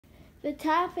the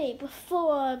top 8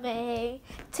 performing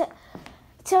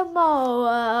tomorrow.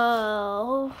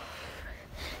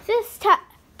 This top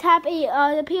 8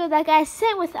 are the people that got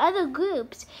sent with other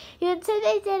groups. You can say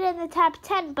they did in the top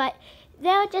 10, but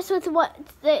they're just with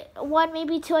one,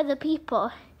 maybe 2 other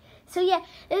people. So yeah,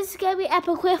 this is gonna be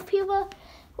epic. We have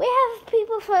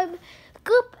people from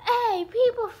Group A,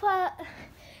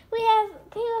 we have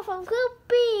people from Group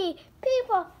B,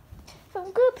 people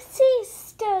from Group C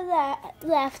still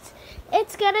left.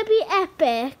 It's gonna be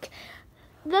epic.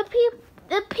 The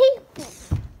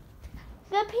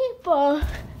people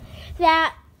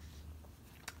that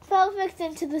fell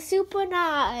victim to the Super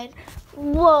 9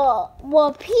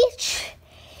 were Peach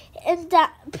and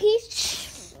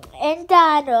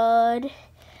Donald.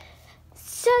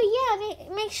 So yeah,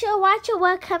 make sure to watch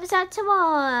what comes out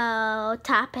tomorrow.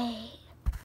 Top 8.